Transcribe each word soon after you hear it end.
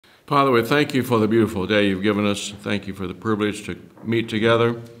Father, we thank you for the beautiful day you've given us. Thank you for the privilege to meet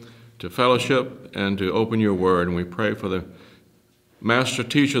together, to fellowship, and to open your word. And we pray for the Master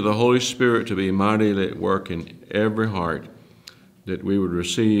Teacher, the Holy Spirit, to be mightily at work in every heart, that we would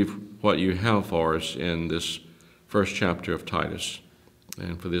receive what you have for us in this first chapter of Titus.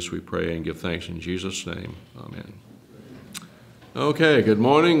 And for this we pray and give thanks in Jesus' name. Amen. Okay, good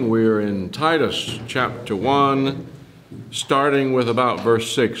morning. We're in Titus chapter 1, starting with about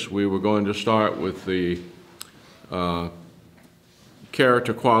verse 6. We were going to start with the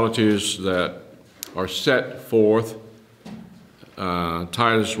character qualities that are set forth.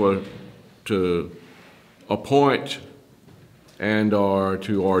 Titus was to appoint and or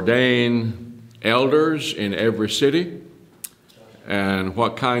to ordain elders in every city. And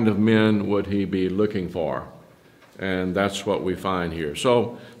what kind of men would he be looking for? And that's what we find here.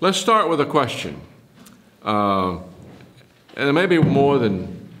 So let's start with a question. And there may be more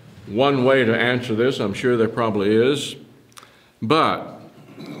than one way to answer this. I'm sure there probably is. But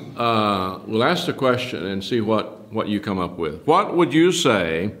we'll ask the question and see what you come up with. What would you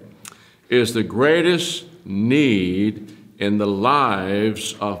say is the greatest need in the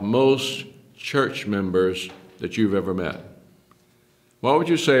lives of most church members that you've ever met? What would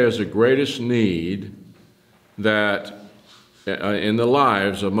you say is the greatest need that in the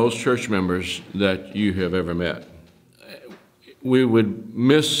lives of most church members that you have ever met? We would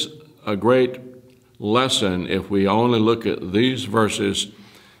miss a great lesson if we only look at these verses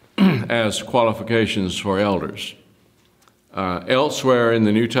as qualifications for elders. Elsewhere in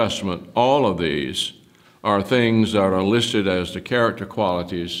the New Testament, all of these are things that are listed as the character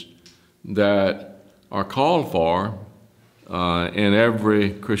qualities that are called for in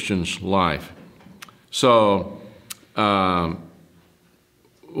every Christian's life. So,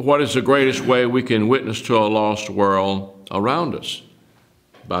 what is the greatest way we can witness to a lost world around us?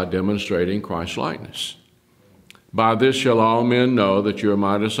 By demonstrating Christ-likeness. By this shall all men know that you are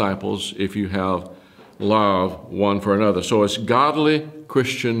my disciples, if you have love one for another. So it's godly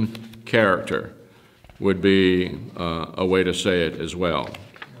Christian character would be a way to say it as well.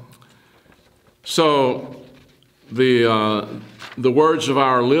 So the words of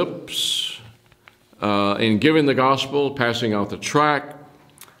our lips in giving the gospel, passing out the tract,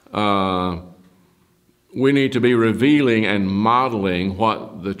 we need to be revealing and modeling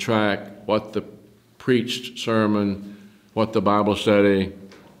what the tract, what the preached sermon, what the Bible study,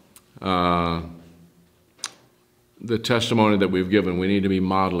 the testimony that we've given. We need to be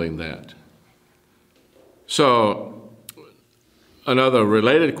modeling that. So, another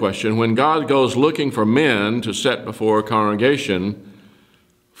related question, when God goes looking for men to set before a congregation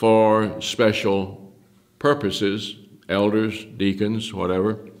for special purposes, elders, deacons,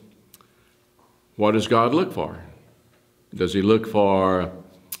 whatever, what does God look for? Does he look for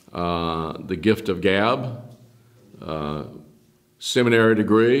the gift of gab, seminary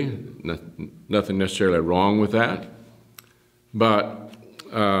degree? Nothing necessarily wrong with that. But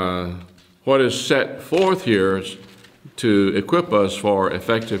what is set forth here to equip us for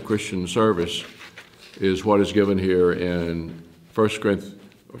effective Christian service is what is given here in 1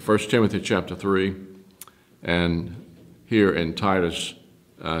 Timothy chapter 3 and here in Titus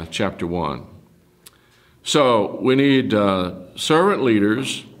chapter 1. So we need servant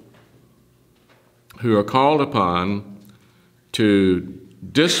leaders who are called upon to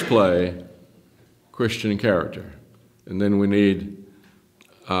display Christian character. And then we need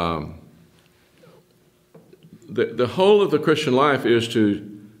the whole of the Christian life is to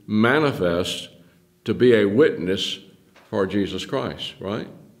manifest, to be a witness for Jesus Christ, right?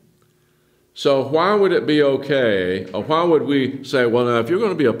 So why would it be okay, or why would we say, well, now, if you're going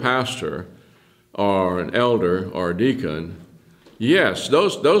to be a pastor or an elder or a deacon, yes,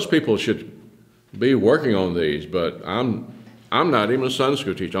 those people should be working on these, but I'm not even a Sunday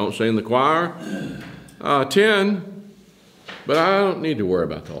school teacher. I don't sing in the choir, attend, but I don't need to worry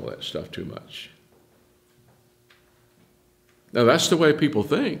about all that stuff too much. Now, that's the way people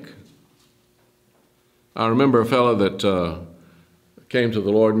think. I remember a fellow that came to the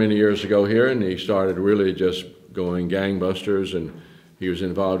Lord many years ago here, and he started really just going gangbusters, and he was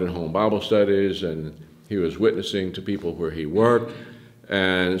involved in home Bible studies, and he was witnessing to people where he worked.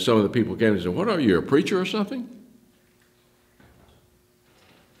 And some of the people came and said, what are you, a preacher or something?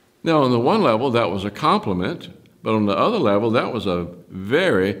 Now, on the one level, that was a compliment, but on the other level, that was a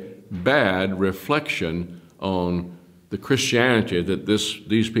very bad reflection on the Christianity that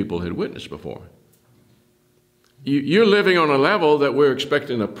these people had witnessed before. You're living on a level that we're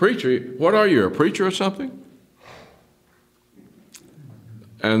expecting a preacher. What are you, a preacher or something?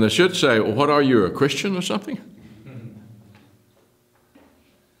 And they should say, well, what are you, a Christian or something?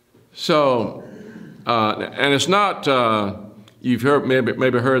 So, and it's not, you've heard,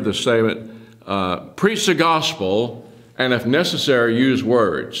 maybe heard the statement, preach the gospel, and if necessary, use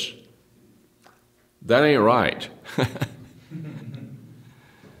words. That ain't right.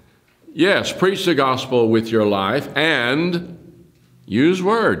 Yes, preach the gospel with your life and use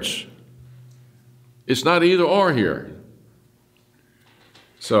words. It's not either or here.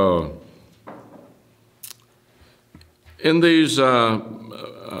 So, in these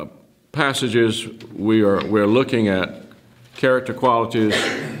passages, we're looking at character qualities,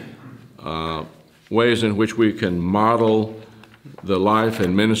 ways in which we can model the life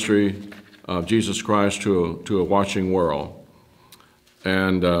and ministry of Jesus Christ to a watching world.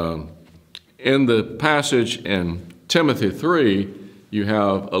 And in the passage in Timothy 3, you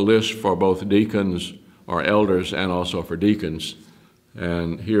have a list for both deacons or elders and also for deacons.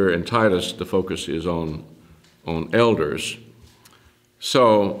 And here in Titus, the focus is on elders.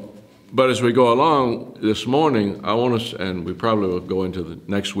 So, but as we go along this morning, I want us, and we probably will go into the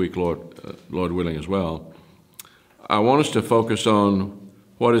next week, Lord willing as well, I want us to focus on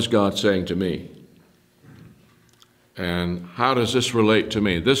what is God saying to me? And how does this relate to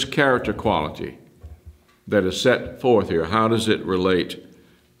me? This character quality that is set forth here, how does it relate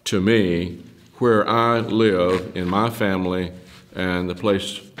to me where I live in my family and the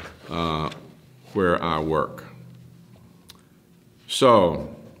place where I work?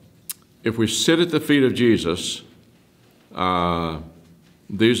 So, if we sit at the feet of Jesus,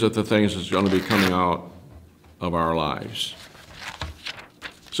 these are the things that's going to be coming out of our lives.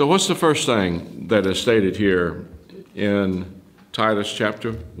 So what's the first thing that is stated here in Titus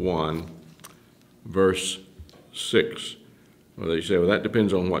chapter 1, verse 6? Well, you say, well, that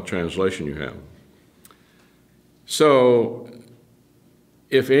depends on what translation you have. So,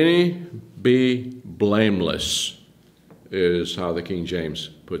 if any be blameless, is how the King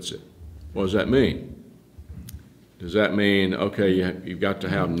James puts it. What does that mean? Does that mean, okay, you've got to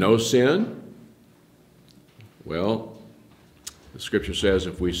have no sin? Well, the Scripture says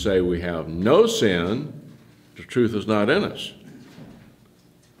if we say we have no sin, the truth is not in us.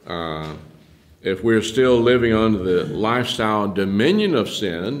 If we're still living under the lifestyle dominion of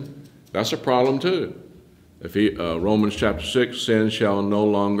sin, that's a problem too. If Romans chapter 6, sin shall no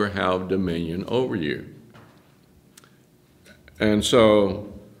longer have dominion over you. And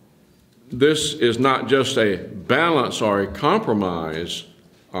so this is not just a balance or a compromise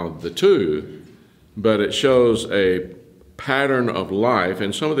of the two, but it shows a pattern of life,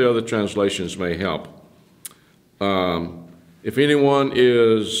 and some of the other translations may help. If anyone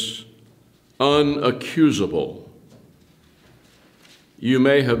is unaccusable, you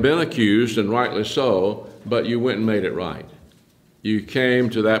may have been accused, and rightly so, but you went and made it right. You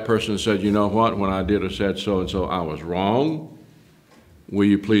came to that person and said, you know what, when I did or said so-and-so, I was wrong. Will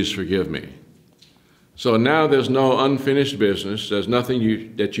you please forgive me? So now there's no unfinished business. There's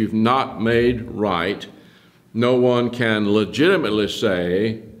nothing that you've not made right. No one can legitimately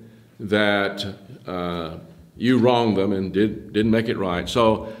say that you wronged them and didn't make it right.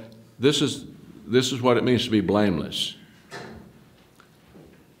 So this is what it means to be blameless.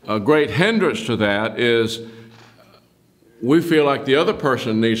 A great hindrance to that is we feel like the other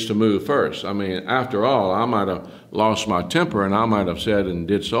person needs to move first. I mean, after all, I might have lost my temper and I might have said and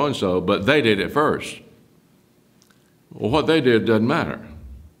did so-and-so, but they did it first. Well, what they did doesn't matter.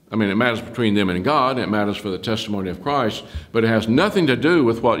 I mean, it matters between them and God, and it matters for the testimony of Christ, but it has nothing to do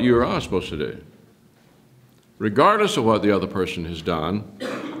with what you or I are supposed to do. Regardless of what the other person has done,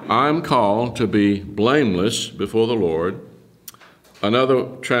 I'm called to be blameless before the Lord. Another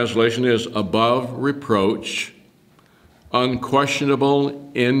translation is above reproach,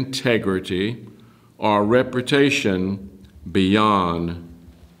 unquestionable integrity, or reputation beyond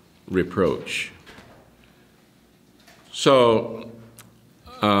reproach. So,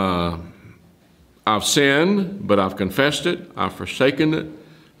 I've sinned, but I've confessed it, I've forsaken it,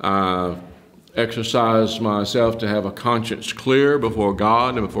 I've exercised myself to have a conscience clear before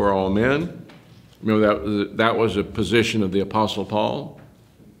God and before all men. Remember that was a position of the Apostle Paul.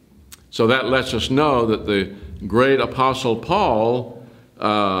 So that lets us know that the great Apostle Paul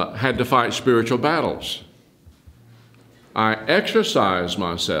had to fight spiritual battles. I exercise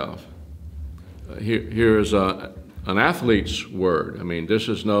myself. Here's an athlete's word. I mean, this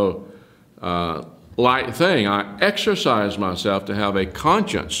is no light thing. I exercise myself to have a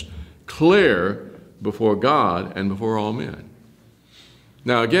conscience clear before God and before all men.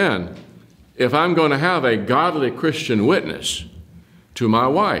 Now again, if I'm going to have a godly Christian witness to my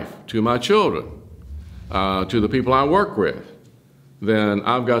wife, to my children, to the people I work with, then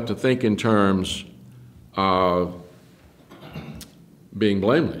I've got to think in terms of being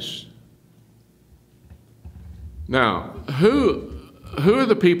blameless. Now, who are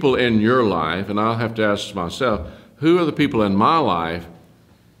the people in your life, and I'll have to ask myself, who are the people in my life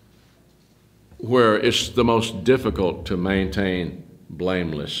where it's the most difficult to maintain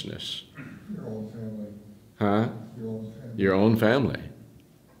blamelessness? Your own family. Huh? Your own family. Your own family.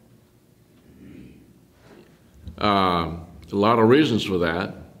 A lot of reasons for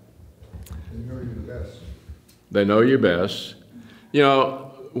that. They know you the best. They know you best. You know,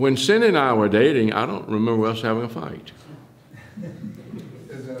 when Cindy and I were dating, I don't remember us having a fight.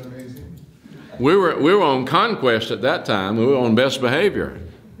 Isn't that amazing? We were on conquest at that time. We were on best behavior.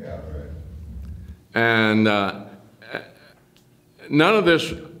 Yeah, right. And none of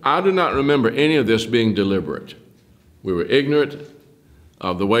this, I do not remember any of this being deliberate. We were ignorant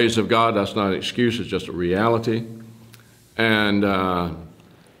of the ways of God. That's not an excuse, it's just a reality. And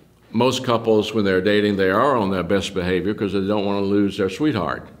most couples, when they're dating, they are on their best behavior because they don't want to lose their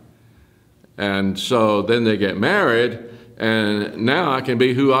sweetheart. And so then they get married, and now I can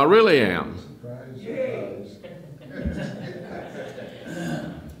be who I really am. Surprise,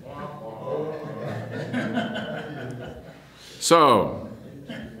 surprise. So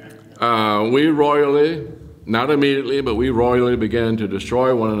we royally, not immediately, but we royally began to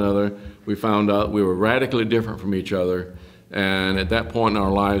destroy one another. We found out we were radically different from each other. And at that point in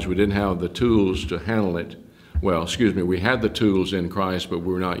our lives, we didn't have the tools to handle it. Well, excuse me, we had the tools in Christ, but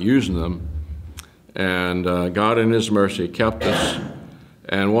we were not using them. And God in His mercy kept us.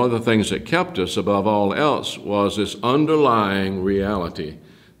 And one of the things that kept us above all else was this underlying reality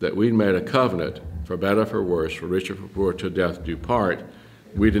that we'd made a covenant, for better, for worse, for richer, for poor, to death do part.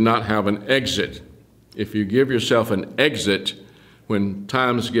 We did not have an exit. If you give yourself an exit when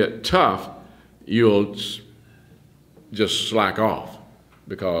times get tough, you'll just slack off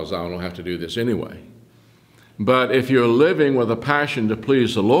because I don't have to do this anyway. But if you're living with a passion to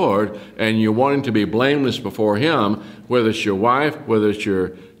please the Lord and you're wanting to be blameless before Him, whether it's your wife, whether it's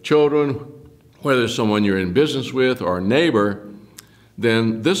your children, whether it's someone you're in business with or a neighbor,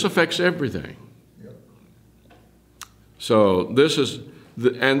 then this affects everything. Yep. So this is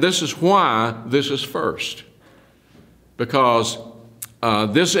why this is first, because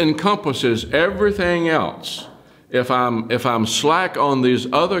this encompasses everything else. If I'm slack on these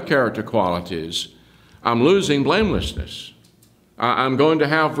other character qualities, I'm losing blamelessness. I'm going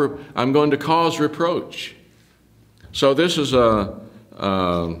to cause reproach. So this is an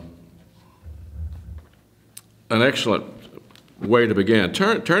excellent way to begin.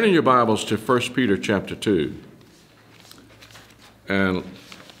 Turn in your Bibles to 1 Peter chapter 2. And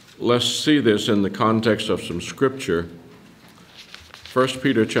let's see this in the context of some scripture. 1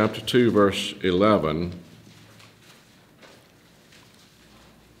 Peter chapter 2, verse 11.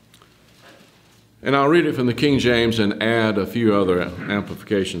 And I'll read it from the King James and add a few other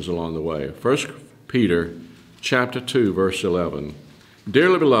amplifications along the way. 1 Peter chapter 2, verse 11.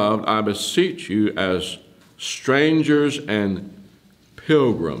 Dearly beloved, I beseech you as strangers and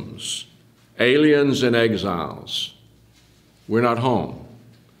pilgrims, aliens and exiles. We're not home.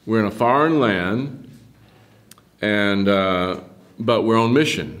 We're in a foreign land, and but we're on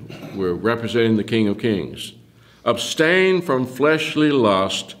mission. We're representing the King of Kings. Abstain from fleshly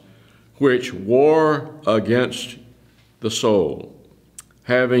lust, which war against the soul,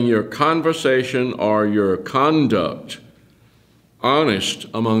 having your conversation or your conduct honest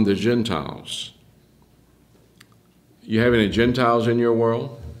among the Gentiles. You have any Gentiles in your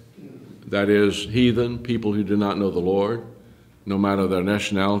world? That is, heathen, people who do not know the Lord, no matter their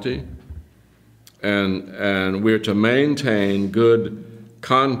nationality. And we're to maintain good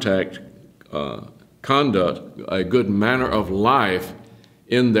conduct, a good manner of life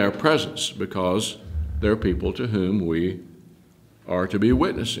in their presence, because they're people to whom we are to be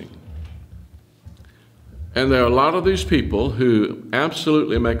witnessing. And there are a lot of these people who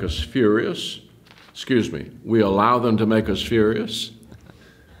absolutely make us furious. Excuse me, we allow them to make us furious.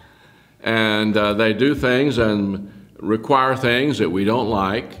 And they do things and require things that we don't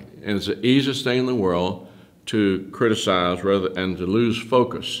like, and it's the easiest thing in the world to criticize and to lose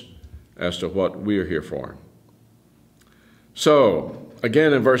focus as to what we are here for. So,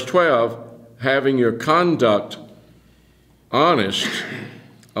 again in verse 12, having your conduct honest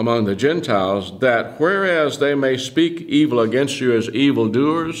among the Gentiles, that whereas they may speak evil against you as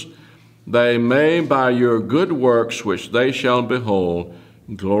evildoers, they may by your good works which they shall behold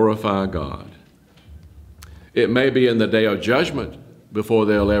glorify God. It may be in the day of judgment before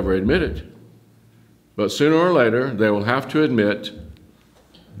they'll ever admit it, but sooner or later they will have to admit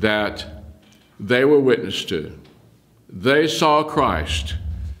that they were witness to. They saw Christ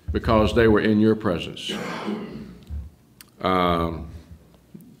because they were in your presence. Another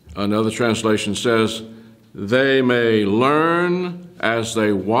translation says, they may learn as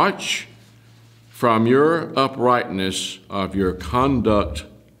they watch from your uprightness of your conduct,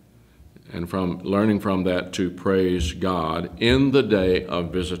 and from learning from that to praise God in the day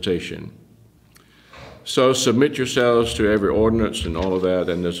of visitation. So submit yourselves to every ordinance and all of that,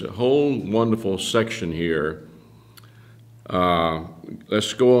 and there's a whole wonderful section here.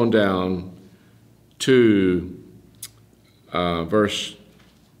 Let's go on down to verse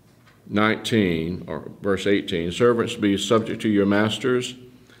 19 or verse 18. Servants, be subject to your masters,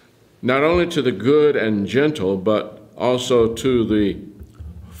 not only to the good and gentle, but also to the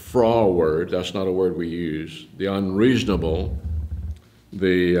froward. That's not a word we use. The unreasonable,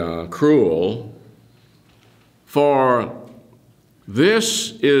 the cruel. For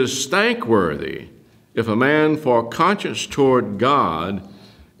this is thankworthy, if a man for conscience toward God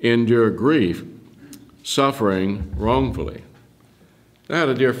endure grief, suffering wrongfully. I had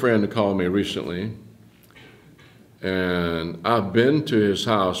a dear friend who called me recently, and I've been to his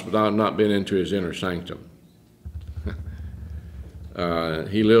house, but I've not been into his inner sanctum.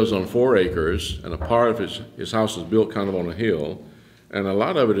 He lives on 4 acres, and a part of his house is built kind of on a hill, and a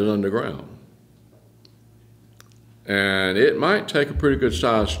lot of it is underground. And it might take a pretty good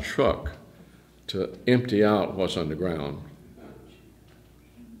sized truck to empty out what's underground.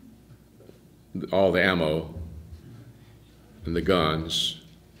 All the ammo and the guns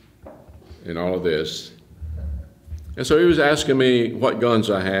and all of this. And so he was asking me what guns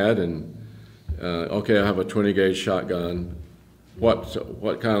I had, and okay, I have a 20 gauge shotgun.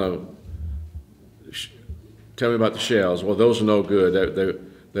 What kind of, tell me about the shells. Well, those are no good.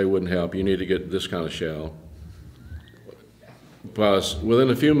 They wouldn't help. You need to get this kind of shell. Plus, within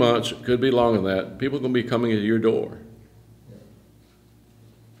a few months, it could be longer than that, people are going to be coming to your door.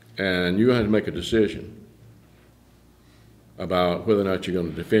 And you have to make a decision about whether or not you're going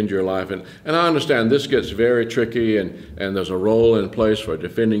to defend your life. And I understand this gets very tricky, and there's a role in place for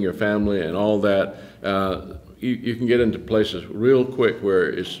defending your family and all that. You can get into places real quick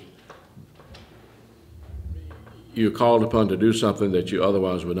where you're called upon to do something that you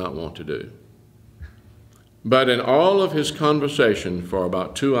otherwise would not want to do. But in all of his conversation for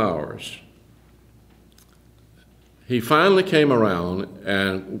about 2 hours, he finally came around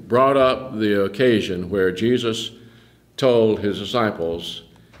and brought up the occasion where Jesus told his disciples,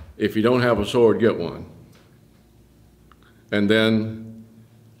 if you don't have a sword, get one. And then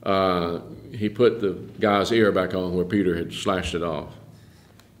he put the guy's ear back on where Peter had slashed it off.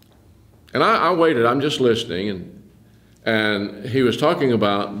 And I waited, I'm just listening, and he was talking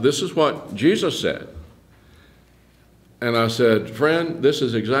about, this is what Jesus said. And I said, friend, this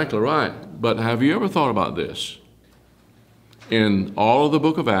is exactly right, but have you ever thought about this? In all of the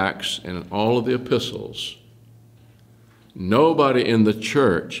book of Acts and in all of the epistles, nobody in the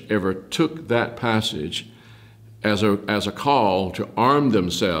church ever took that passage as a call to arm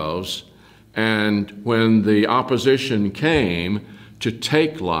themselves, and when the opposition came to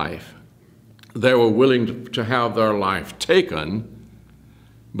take life, they were willing to have their life taken,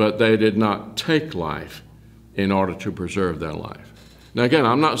 but they did not take life in order to preserve their life. Now again,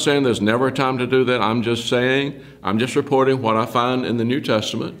 I'm not saying there's never a time to do that. I'm just reporting what I find in the New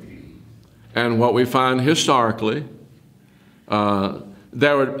Testament and what we find historically.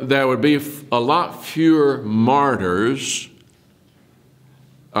 There would be a lot fewer martyrs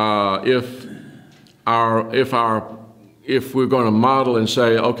if we're going to model and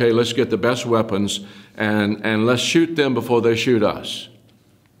say, okay, let's get the best weapons and let's shoot them before they shoot us.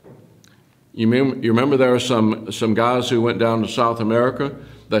 You remember there were some guys who went down to South America.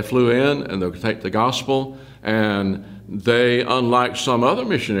 They flew in and they would take the gospel, and they, unlike some other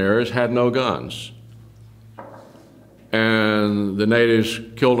missionaries, had no guns. And the natives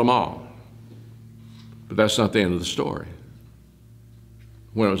killed them all. But that's not the end of the story.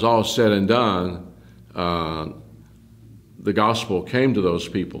 When it was all said and done, the gospel came to those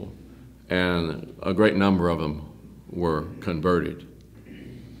people, and a great number of them were converted.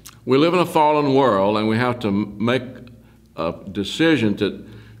 We live in a fallen world, and we have to make a decision that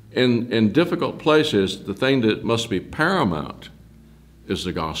in difficult places, the thing that must be paramount is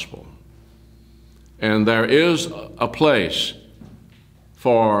the gospel. And there is a place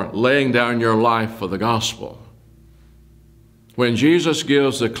for laying down your life for the gospel. When Jesus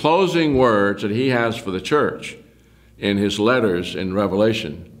gives the closing words that he has for the church in his letters in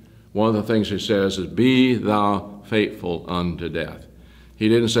Revelation, one of the things he says is, be thou faithful unto death. He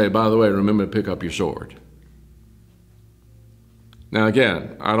didn't say, by the way, remember to pick up your sword. Now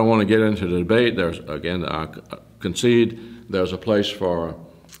again, I don't want to get into the debate. I concede there's a place for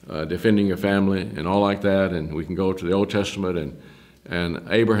defending your family and all like that, and we can go to the Old Testament And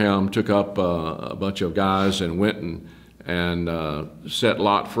Abraham took up a bunch of guys and went and set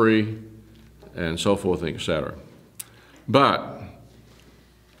Lot free, and so forth, etc. But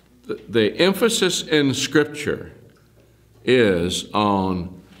the emphasis in Scripture is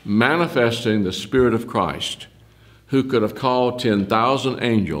on manifesting the Spirit of Christ, who could have called 10,000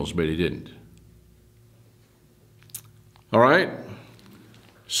 angels, but he didn't. All right?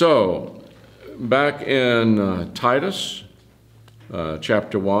 So, back in Titus,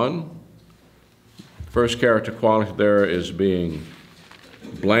 chapter 1, first character quality there is being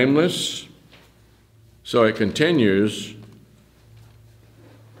blameless. So it continues,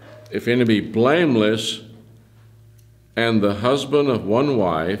 if any be blameless, and the husband of one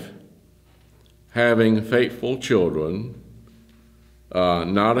wife, having faithful children,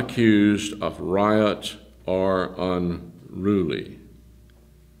 not accused of riot or unruly.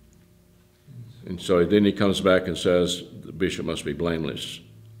 And so then he comes back and says the bishop must be blameless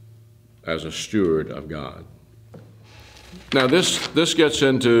as a steward of God. Now this gets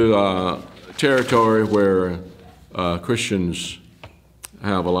into territory where Christians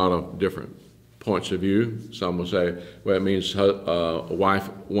have a lot of different points of view. Some will say, well, it means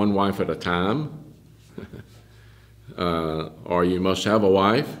one wife at a time, or you must have a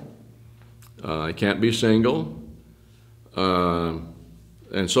wife. You can't be single, and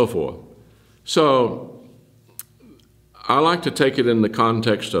so forth. So I like to take it in the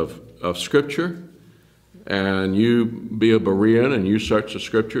context of Scripture, and you be a Berean and you search the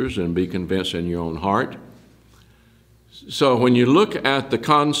Scriptures and be convinced in your own heart. So when you look at the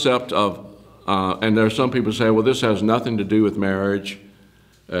concept of, and there are some people who say, well, this has nothing to do with marriage,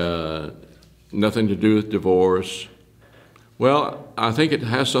 nothing to do with divorce. Well, I think it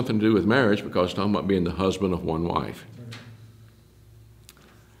has something to do with marriage, because it's talking about being the husband of one wife.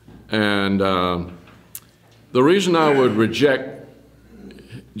 And the reason I would reject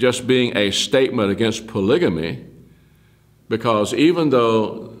just being a statement against polygamy, because even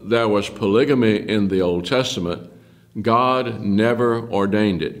though there was polygamy in the Old Testament, God never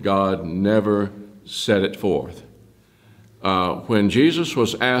ordained it. God never set it forth. When Jesus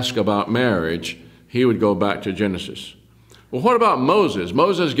was asked about marriage, he would go back to Genesis. Well, what about Moses?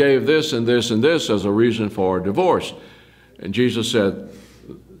 Moses gave this and this and this as a reason for divorce. And Jesus said,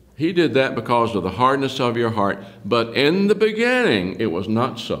 he did that because of the hardness of your heart, but in the beginning it was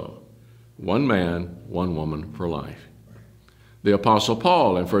not so. One man, one woman for life. The Apostle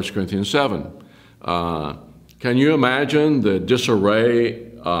Paul in 1 Corinthians 7. Can you imagine the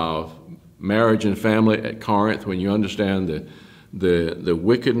disarray of marriage and family at Corinth when you understand the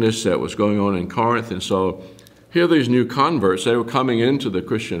wickedness that was going on in Corinth? And so here these new converts, they were coming into the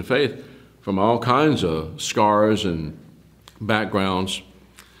Christian faith from all kinds of scars and backgrounds.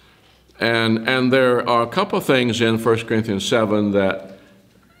 And there are a couple of things in 1 Corinthians 7 that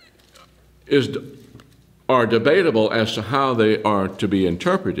are debatable as to how they are to be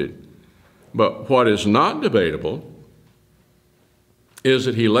interpreted. But what is not debatable is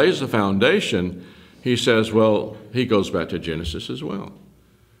that he lays the foundation. He says, well, he goes back to Genesis as well.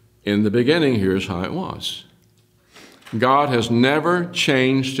 In the beginning, here's how it was. God has never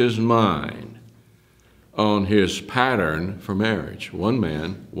changed his mind on his pattern for marriage. One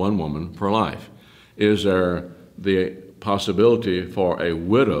man, one woman for life. Is there the possibility for a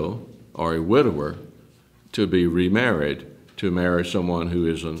widow or a widower to be remarried, to marry someone who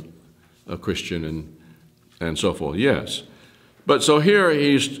is a Christian and so forth? Yes. But so here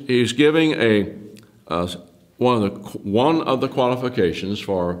he's giving one of the qualifications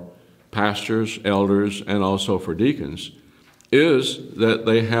for pastors, elders, and also for deacons is that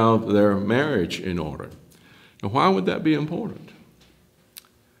they have their marriage in order. Now, why would that be important?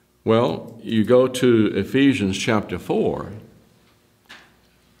 Well, you go to Ephesians chapter 4,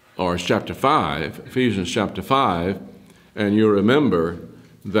 or it's chapter 5, Ephesians chapter 5, and you remember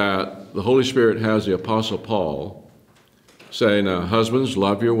that the Holy Spirit has the Apostle Paul saying, husbands,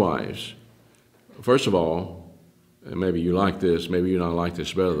 love your wives. First of all, and maybe you like this, maybe you don't like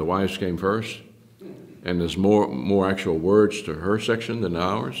this better, the wives came first, and there's more actual words to her section than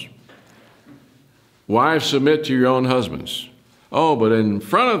ours. Wives, submit to your own husbands. Oh, but in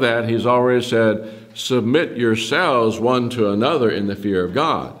front of that, he's already said, submit yourselves one to another in the fear of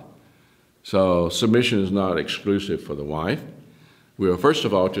God. So submission is not exclusive for the wife. We are first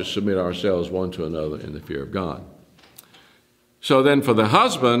of all to submit ourselves one to another in the fear of God. So then for the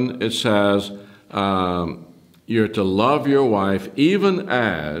husband, it says, you're to love your wife even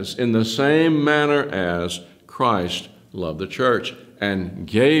as, in the same manner as Christ loved the church and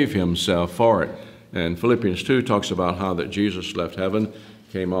gave himself for it. And Philippians 2 talks about how that Jesus left heaven,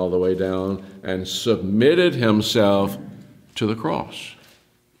 came all the way down, and submitted himself to the cross.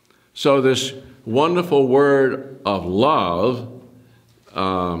 So this wonderful word of love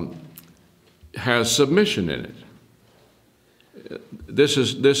has submission in it. This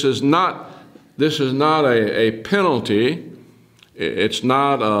is not a penalty. It's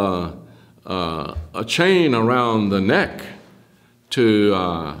not a chain around the neck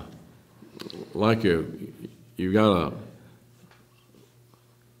to like you got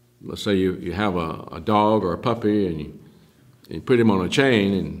let's say you have a dog or a puppy and you put him on a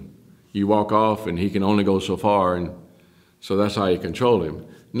chain and you walk off and he can only go so far, and so that's how you control him.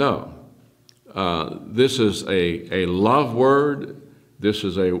 No. This is a love word. This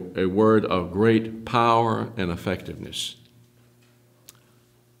is a word of great power and effectiveness.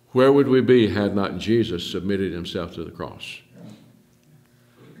 Where would we be had not Jesus submitted himself to the cross?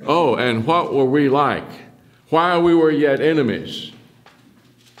 Oh, and what were we like? While we were yet enemies.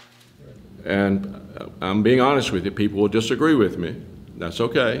 And I'm being honest with you, people will disagree with me. That's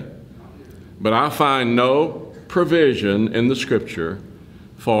okay. But I find no provision in the Scripture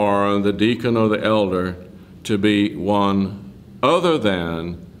for the deacon or the elder to be one other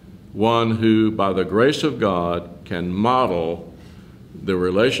than one who, by the grace of God, can model the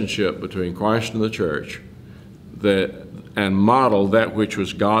relationship between Christ and the church and model that which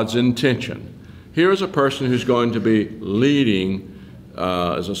was God's intention. Here's a person who's going to be leading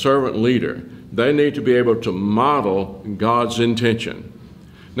as a servant leader. They need to be able to model God's intention.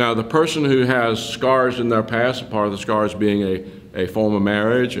 Now, the person who has scars in their past, part of the scars being a former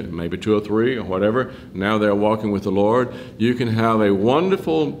marriage, and maybe 2 or 3 or whatever, now they're walking with the Lord, you can have a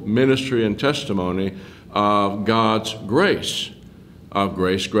wonderful ministry and testimony of God's grace, of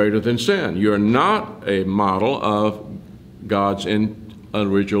grace greater than sin. You're not a model of God's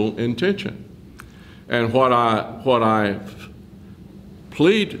original intention. And what I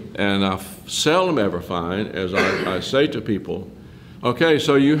plead, and I seldom ever find, as I say to people, okay,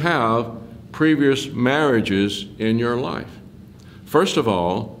 so you have previous marriages in your life. First of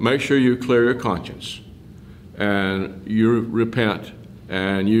all, make sure you clear your conscience and you repent,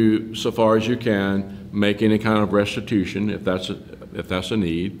 and you, so far as you can, make any kind of restitution if that's a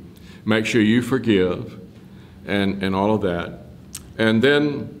need. Make sure you forgive and all of that. And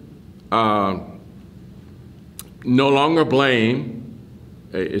then no longer blame.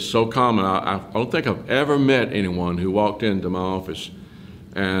 It's so common. I don't think I've ever met anyone who walked into my office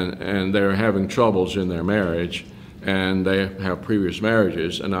and they're having troubles in their marriage and they have previous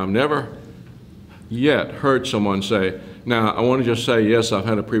marriages, and I've never yet heard someone say, now I want to just say, yes, I've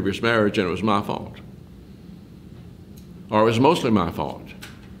had a previous marriage and it was my fault. Or it was mostly my fault.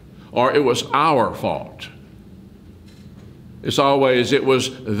 Or it was our fault. It's always, it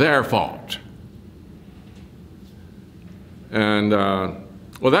was their fault. And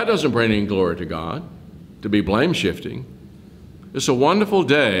well, that doesn't bring any glory to God, to be blame shifting. It's a wonderful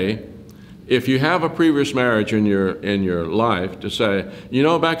day if you have a previous marriage in your life to say, you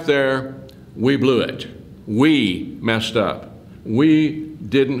know, back there, we blew it. We messed up. We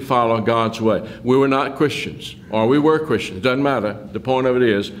didn't follow God's way. We were not Christians, or we were Christians. Doesn't matter. The point of it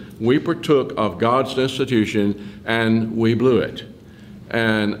is, we partook of God's institution and we blew it.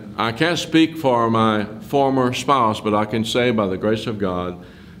 And I can't speak for my former spouse, but I can say by the grace of God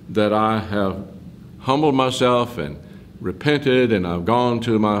that I have humbled myself and repented, and I've gone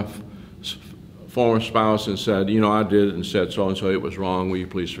to my former spouse and said, you know, I did it and said so and so, it was wrong, will you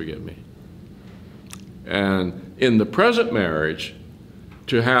please forgive me? And in the present marriage,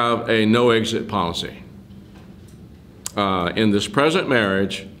 to have a no exit policy. In this present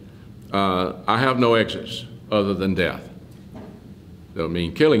marriage, I have no exits other than death. That don't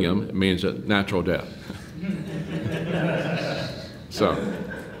mean killing him, it means a natural death. So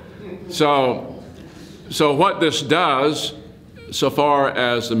what this does, so far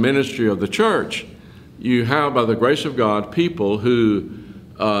as the ministry of the church, you have, by the grace of God, people who,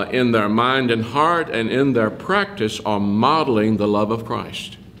 in their mind and heart and in their practice, are modeling the love of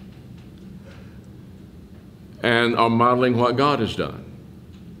Christ and are modeling what God has done.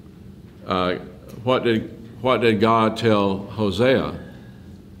 What did God tell Hosea?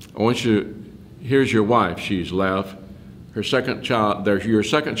 I want you, here's your wife, she's left. Her second child, your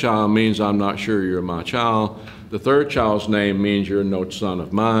second child means I'm not sure you're my child. The third child's name means you're no son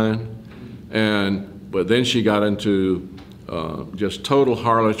of mine. But then she got into just total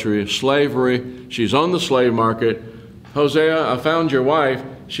harlotry, slavery. She's on the slave market. Hosea, I found your wife.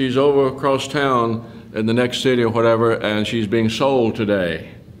 She's over across town in the next city or whatever, and she's being sold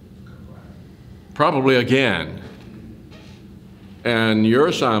today. Probably again. And your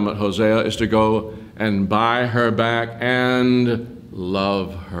assignment, Hosea, is to go and buy her back and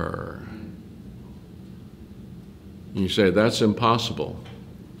love her. You say, that's impossible.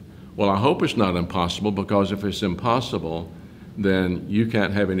 Well, I hope it's not impossible, because if it's impossible, then you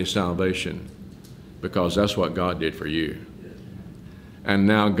can't have any salvation, because that's what God did for you. And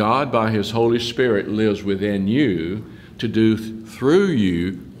now God, by His Holy Spirit, lives within you to do through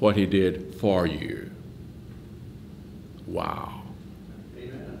you what He did for you. Wow.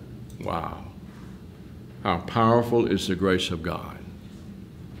 Amen. Wow. How powerful is the grace of God.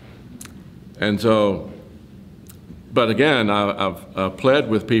 And so, but again, I've pled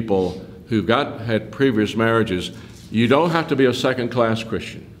with people who've had previous marriages. You don't have to be a second-class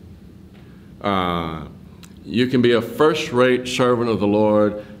Christian. You can be a first-rate servant of the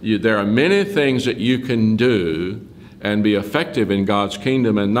Lord. There are many things that you can do and be effective in God's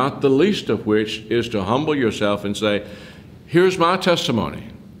kingdom, and not the least of which is to humble yourself and say, here's my testimony.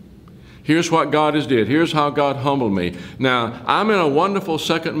 Here's what God has did. Here's how God humbled me. Now, I'm in a wonderful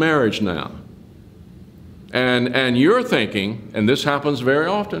second marriage now. And you're thinking, and this happens very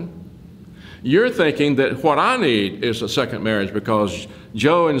often, you're thinking that what I need is a second marriage because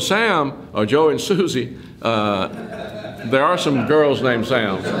Joe and Sam, or Joe and Susie, there are some girls named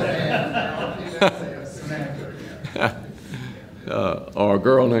Sam, or a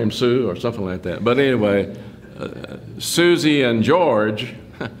girl named Sue, or something like that. But anyway, Susie and George,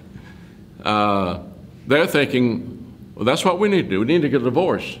 they're thinking, well, that's what we need to do. We need to get a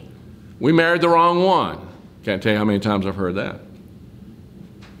divorce. We married the wrong one. Can't tell you how many times I've heard that.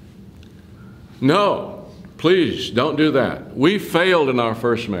 No, please don't do that. We failed in our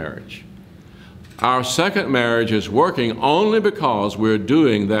first marriage. Our second marriage is working only because we're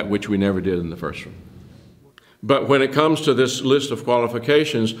doing that which we never did in the first one. But when it comes to this list of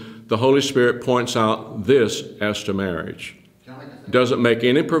qualifications, the Holy Spirit points out this as to marriage. Doesn't make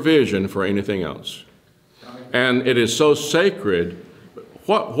any provision for anything else. And it is so sacred.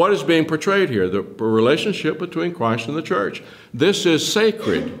 What is being portrayed here? The relationship between Christ and the church. This is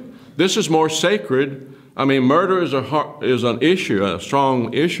sacred. This is more sacred. I mean, murder is an issue, a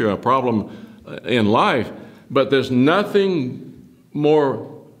strong issue, a problem in life, but there's nothing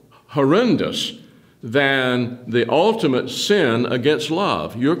more horrendous than the ultimate sin against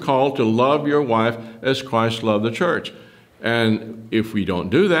love. You're called to love your wife as Christ loved the church. And if we don't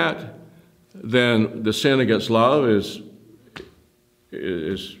do that, then the sin against love is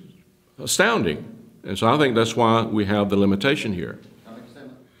astounding. And so I think that's why we have the limitation here.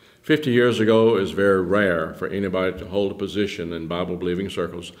 50 years ago, it was very rare for anybody to hold a position in Bible-believing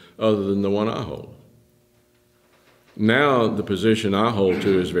circles other than the one I hold. Now, the position I hold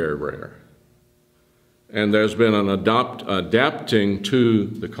to is very rare. And there's been an adapting to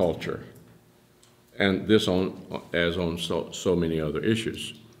the culture, and this as on so many other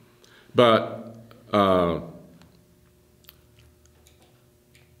issues. But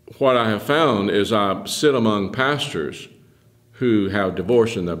what I have found is I sit among pastors who have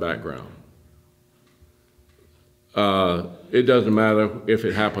divorce in their background. It doesn't matter if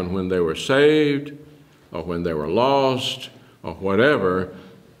it happened when they were saved or when they were lost or whatever.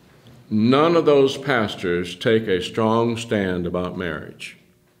 None of those pastors take a strong stand about marriage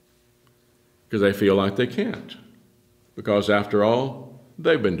because they feel like they can't, because after all,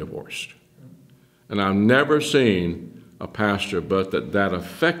 they've been divorced. And I've never seen a pastor but that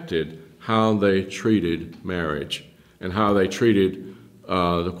affected how they treated marriage and how they treated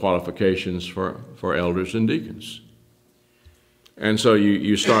the qualifications for elders and deacons. And so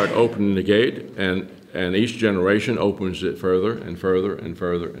you start opening the gate, and each generation opens it further and further and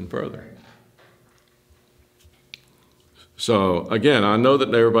further and further. So again, I know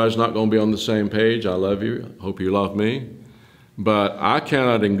that everybody's not going to be on the same page. I love you. I hope you love me. But I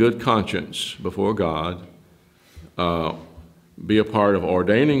cannot in good conscience before God be a part of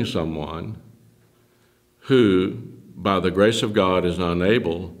ordaining someone who, by the grace of God, is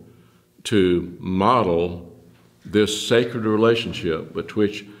unable to model this sacred relationship, but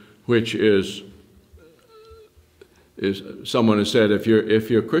which is someone has said, if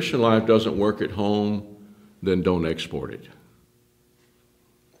your Christian life doesn't work at home, then don't export it.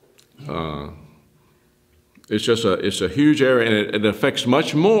 It's a huge area, and it affects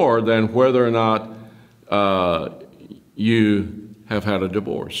much more than whether or not you have had a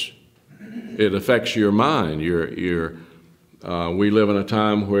divorce. It affects your mind. We live in a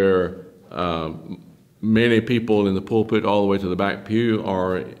time where many people in the pulpit all the way to the back pew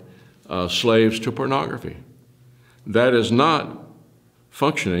are slaves to pornography. That is not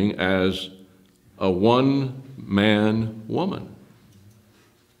functioning as a one-man woman.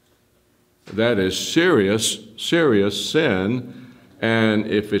 That is serious, serious sin, and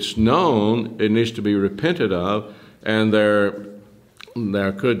if it's known, it needs to be repented of, and there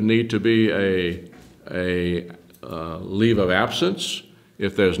could need to be leave of absence.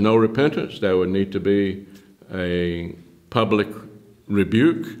 If there's no repentance, there would need to be a public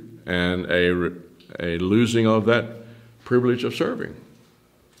rebuke and a losing of that privilege of serving.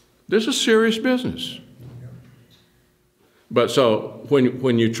 This is serious business. But so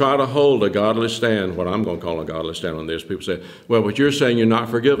when you try to hold a godly stand, what I'm going to call a godly stand on this, people say, well, but you're saying you're not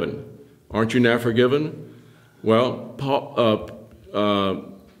forgiven. Aren't you now forgiven? Well,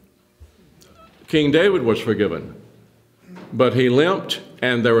 King David was forgiven, but he limped,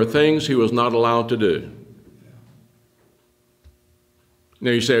 and there were things he was not allowed to do.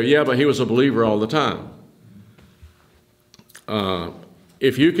 Now you say, yeah, but he was a believer all the time.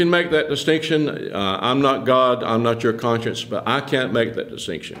 If you can make that distinction, I'm not God, I'm not your conscience, but I can't make that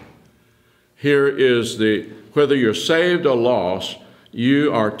distinction. Here is whether you're saved or lost,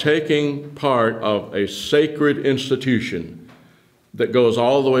 you are taking part of a sacred institution that goes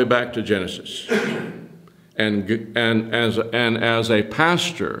all the way back to Genesis. And as a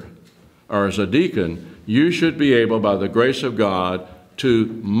pastor or as a deacon, you should be able, by the grace of God, to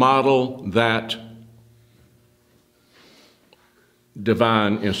model that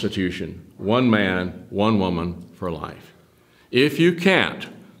divine institution, one man, one woman for life. If you can't,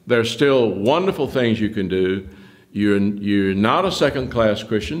 there's still wonderful things you can do. You're not a second-class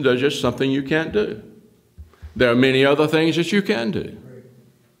Christian. There's just something you can't do. There are many other things that you can do.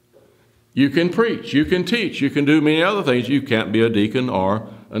 You can preach, you can teach, you can do many other things. You can't be a deacon or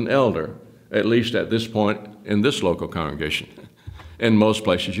an elder, at least at this point in this local congregation. In most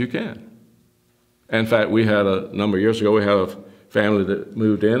places you can. In fact, we had a number of years ago, we had a family that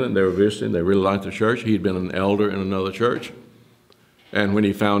moved in and they were visiting. They really liked the church. He'd been an elder in another church. And when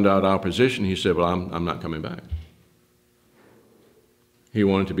he found out our position, he said, well, I'm not coming back. He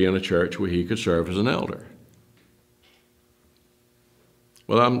wanted to be in a church where he could serve as an elder.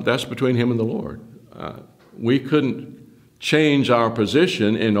 Well, that's between him and the Lord. We couldn't change our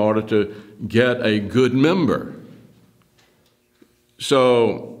position in order to get a good member.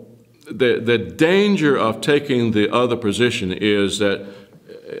 So the danger of taking the other position is that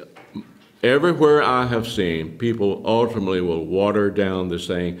everywhere I have seen, people ultimately will water down this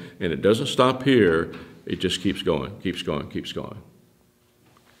thing, and it doesn't stop here. It just keeps going, keeps going, keeps going.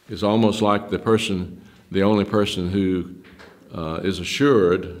 It's almost like the only person who is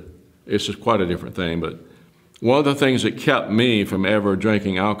assured. It's just quite a different thing. But one of the things that kept me from ever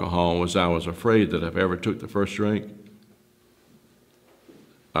drinking alcohol was I was afraid that if I ever took the first drink,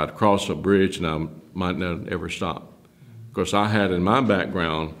 I'd cross a bridge and I might not ever stop. Of course, I had in my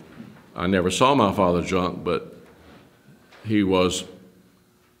background, I never saw my father drunk, but he was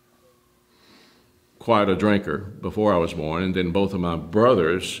quite a drinker before I was born. And then both of my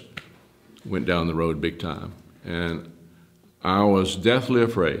brothers went down the road big time. And I was deathly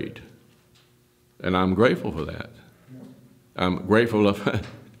afraid. And I'm grateful for that. I'm grateful of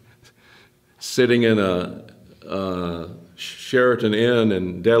sitting in a Sheraton Inn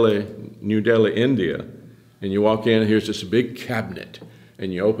in Delhi, New Delhi, India, and you walk in and here's this big cabinet,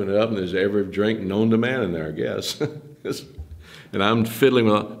 and you open it up and there's every drink known to man in there, I guess. And I'm fiddling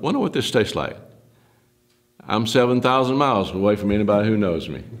with, I wonder what this tastes like. I'm 7,000 miles away from anybody who knows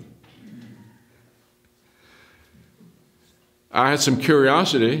me. I had some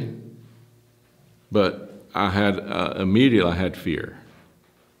curiosity, but immediately I had fear.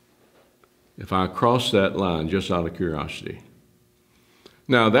 If I crossed that line just out of curiosity.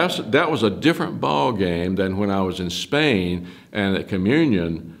 Now, that was a different ball game than when I was in Spain and at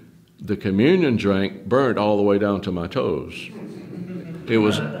communion, the communion drink burnt all the way down to my toes. It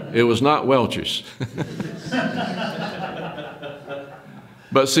was not Welch's.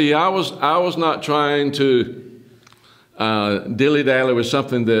 But see, I was not trying to dilly-dally with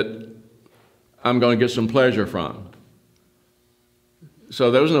something that I'm going to get some pleasure from. So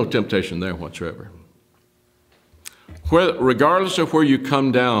there was no temptation there whatsoever. Regardless of where you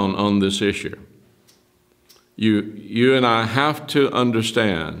come down on this issue, you and I have to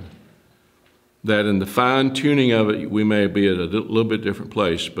understand that in the fine-tuning of it, we may be at a little bit different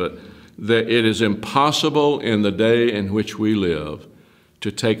place, but that it is impossible in the day in which we live to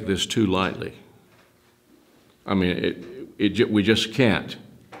take this too lightly. I mean, we just can't.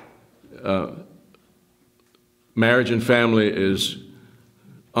 Marriage and family is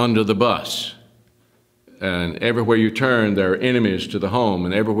under the bus. And everywhere you turn, there are enemies to the home.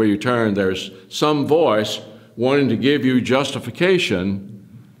 And everywhere you turn, there's some voice wanting to give you justification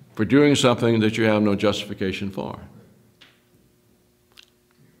for doing something that you have no justification for.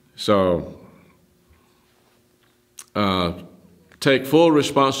 So, take full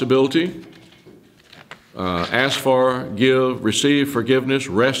responsibility. Ask for, give, receive forgiveness.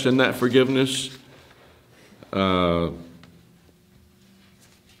 Rest in that forgiveness. and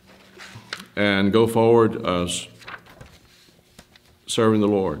go forward as serving the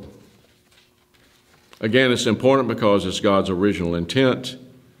Lord. Again, it's important because it's God's original intent.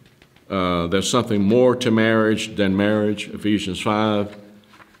 There's something more to marriage than marriage. Ephesians 5,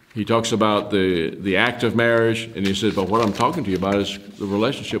 he talks about the act of marriage, and he says, but what I'm talking to you about is the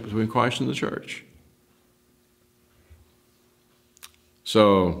relationship between Christ and the church.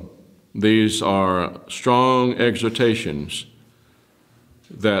 So these are strong exhortations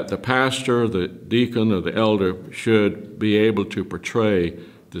that the pastor, the deacon, or the elder should be able to portray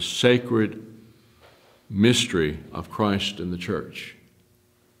the sacred mystery of Christ and the church.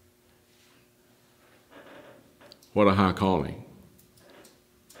 What a high calling.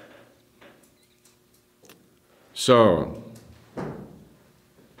 So,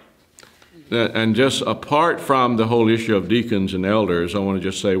 and just apart from the whole issue of deacons and elders, I want to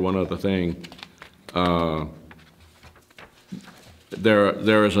just say one other thing.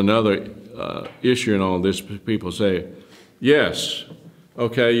 There is another issue in all this. People say, yes,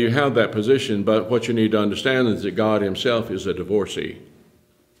 okay, you have that position, but what you need to understand is that God himself is a divorcee.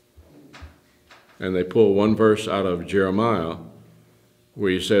 And they pull one verse out of Jeremiah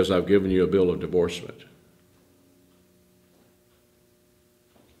where he says, I've given you a bill of divorcement.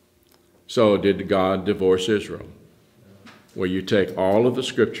 So did God divorce Israel? Well, you take all of the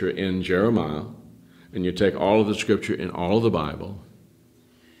scripture in Jeremiah, and you take all of the scripture in all of the Bible,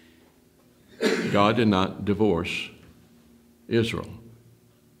 God did not divorce Israel.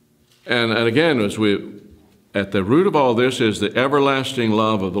 And again, at the root of all this is the everlasting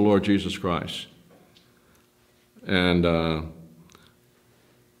love of the Lord Jesus Christ. And I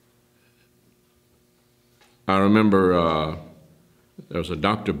remember there was a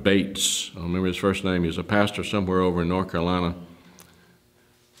Dr. Bates. I don't remember his first name. He was a pastor somewhere over in North Carolina.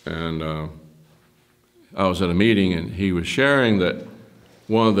 And I was at a meeting, and he was sharing that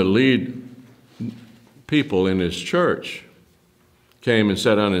one of the lead people in his church came and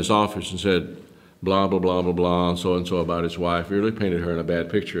sat down in his office and said, blah, blah, blah, blah, blah, and so about his wife. He really painted her in a bad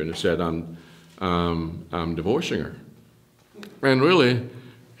picture, and it said, I'm divorcing her. And really,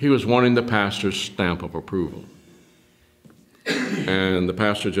 he was wanting the pastor's stamp of approval. And the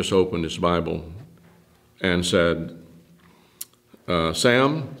pastor just opened his Bible and said,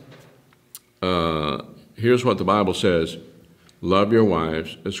 Sam, here's what the Bible says, love your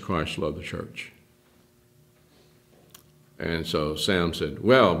wives as Christ loved the church. And so Sam said,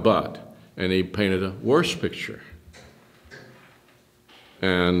 well, but, and he painted a worse picture.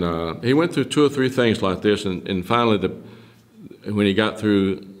 And he went through 2 or 3 things like this, and finally, when he got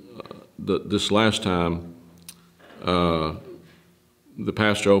through this last time, the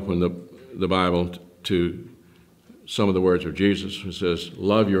pastor opened the Bible to some of the words of Jesus. It says,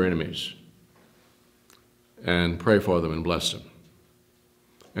 love your enemies and pray for them and bless them.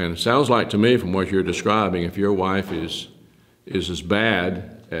 And it sounds like to me from what you're describing, if your wife is as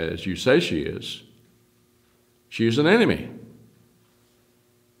bad as you say she is, she's an enemy.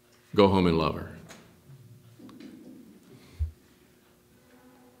 Go home and love her.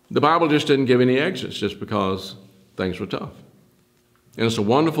 The Bible just didn't give any exits just because things were tough. And it's a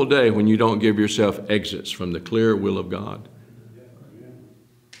wonderful day when you don't give yourself exits from the clear will of God.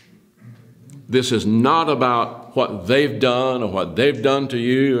 This is not about what they've done or what they've done to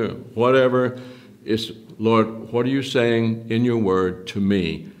you or whatever. It's, Lord, what are you saying in your word to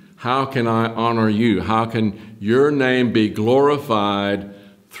me? How can I honor you? How can your name be glorified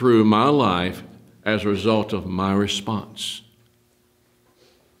through my life as a result of my response?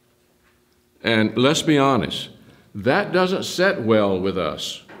 And let's be honest, that doesn't set well with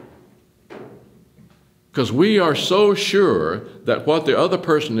us. Because we are so sure that what the other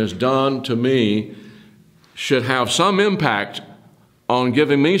person has done to me should have some impact on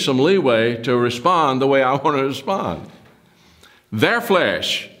giving me some leeway to respond the way I want to respond. Their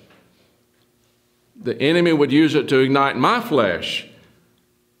flesh, the enemy would use it to ignite my flesh.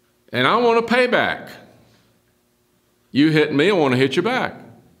 And I want to pay back. You hit me, I want to hit you back.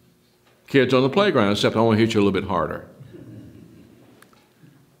 Kids on the playground, except I want to hit you a little bit harder.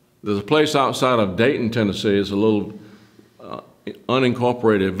 There's a place outside of Dayton, Tennessee. It's a little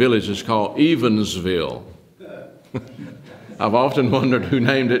unincorporated village. It's called Evansville. I've often wondered who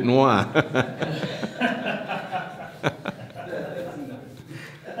named it and why.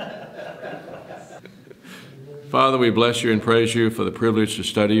 Father, we bless you and praise you for the privilege to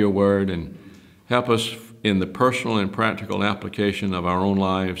study your word, and help us in the personal and practical application of our own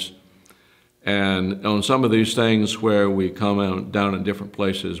lives. And on some of these things where we come down in different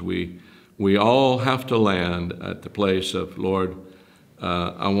places, we all have to land at the place of, Lord,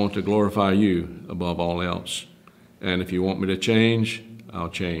 I want to glorify you above all else. And if you want me to change, I'll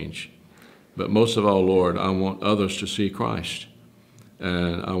change. But most of all, Lord, I want others to see Christ.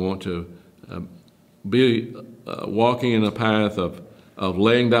 And I want to be walking in a path of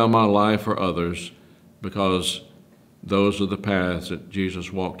laying down my life for others, because those are the paths that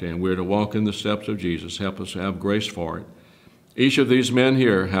Jesus walked in. We're to walk in the steps of Jesus. Help us to have grace for it. Each of these men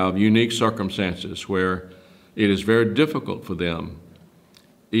here have unique circumstances where it is very difficult for them,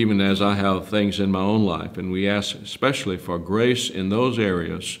 even as I have things in my own life. And we ask especially for grace in those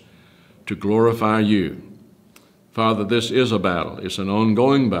areas to glorify you. Father, this is a battle. It's an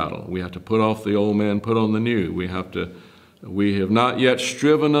ongoing battle. We have to put off the old man, put on the new. We have not yet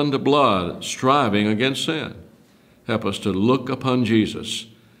striven unto blood, striving against sin. Help us to look upon Jesus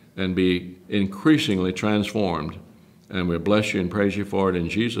and be increasingly transformed. And we bless you and praise you for it in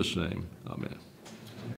Jesus' name. Amen.